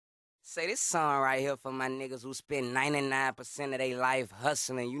Say this song right here for my niggas who spend 99% of their life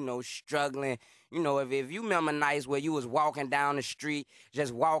hustling, you know, struggling. You know, if you remember nights where you was walking down the street,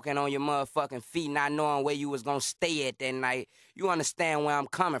 just walking on your motherfucking feet, not knowing where you was gonna stay at that night, you understand where I'm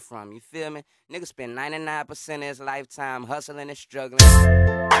coming from, you feel me? Niggas spend 99% of his lifetime hustling and struggling.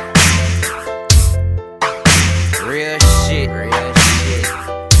 Real shit, real shit.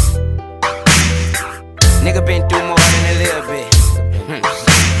 Nigga been through more than a little bit.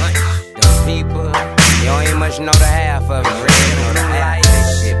 Them people, you don't even much know the half of it. Really know the half of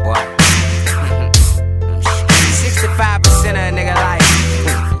this shit, boy. 65% of a nigga life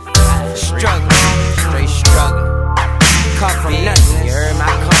struggling, straight struggling. Come from nothing, you heard me?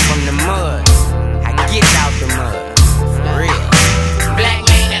 I come from the mud. I get out the mud, for real. Black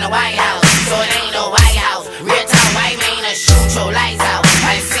man in the White House, so it ain't no White House. Real talk, white man to shoot your lights out.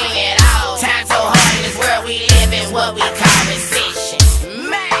 I done seen it all. Time so hard in this world we live in, what we call recession.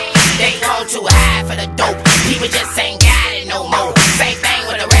 Man, they want too high for the dope. People just ain't got it no more. Same thing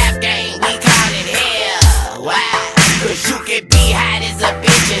with the rap game, we call it hell. Why? Cause you can be hot as a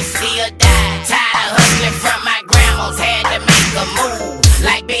bitch and still die. Tired of hustling from my grandma's, had to make a move.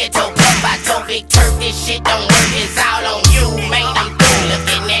 Like Beto Puff, I told Big Turk, this shit don't work, it's all on you. Man, I'm through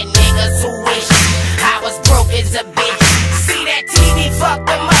looking at niggas who wish I was broke as a bitch. See that TV fucked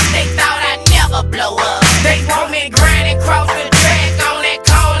them up, they thought I'd never blow up. They want me grinding across the track on that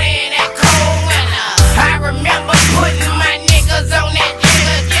corner in that cold winter. I remember putting my niggas on that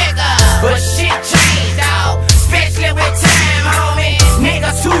jigger. But shit changed, dawg, especially with time, homie.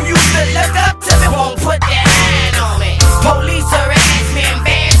 Niggas who used to look up to me won't put their hand on me. Police harass me,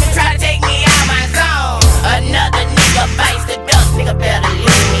 embarrass me, try to take me out my zone. Another nigga bites the dust, nigga better leave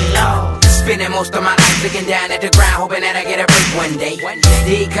me alone. Spending most of my life looking down at the ground, hoping that I get a break one day.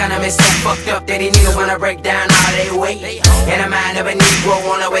 The economy's so fucked up that these niggas wanna break down all they weight. And the mind of a Negro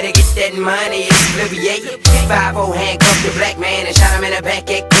on the way to get that money is obliviate. 5-0 handcuffed the black man and shot him in the back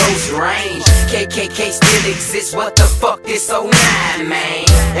at close range. KKK still exists, what the fuck this 09, man?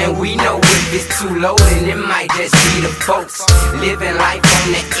 And we know if it's too low, then it might just be the folks living life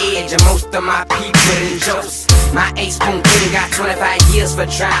on the edge, and most of my people in jokes. My ace-spoon queen got 25 years for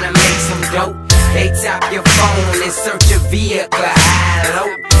trying to make some dope. They tap your phone and search your vehicle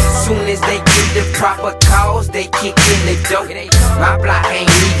high-low. Soon as they get the proper calls, they kick in the dope. My block ain't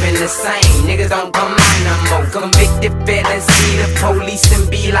even the same, niggas don't come out no more. Convicted felons see the police and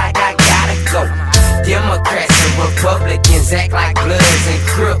be like, I gotta go. Democrats and Republicans act like Bloods and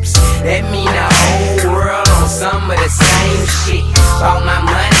Crips. That mean the whole world on some of the same shit. All my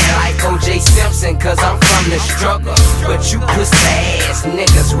money like O.J. Simpson, cause I'm from the struggle. But you pussy ass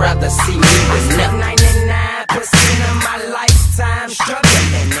niggas rather see me with nothing. 99% of my lifetime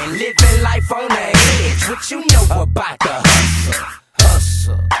struggling and living life on the edge. What you know about the hustle?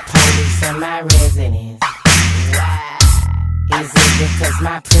 Hustle. Police in my residence. Why? Is it because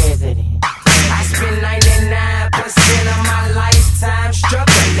my president? I spend 99% of my lifetime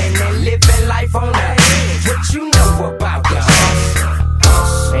struggling and living life on the edge. What you know about the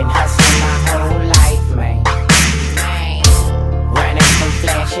hustle? Been hustling my whole life, man. Running from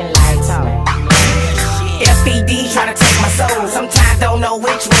flashing lights, man. FPD tryna take my soul, sometimes don't know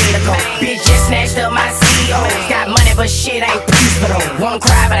which way to go. Bitch just snatched up my CEO. Got money but shit ain't peaceful though. Won't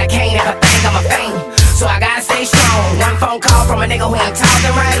cry but I can't ever think I'm a fame. So I gotta stay strong. One phone call from a nigga who ain't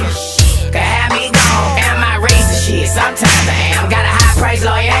talking right could have me gone. Am I raising shit? Sometimes I am. Got a high price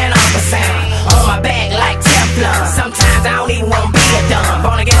lawyer and Uncle Sam on my back like Teflon. Sometimes I don't even wanna be a dumb.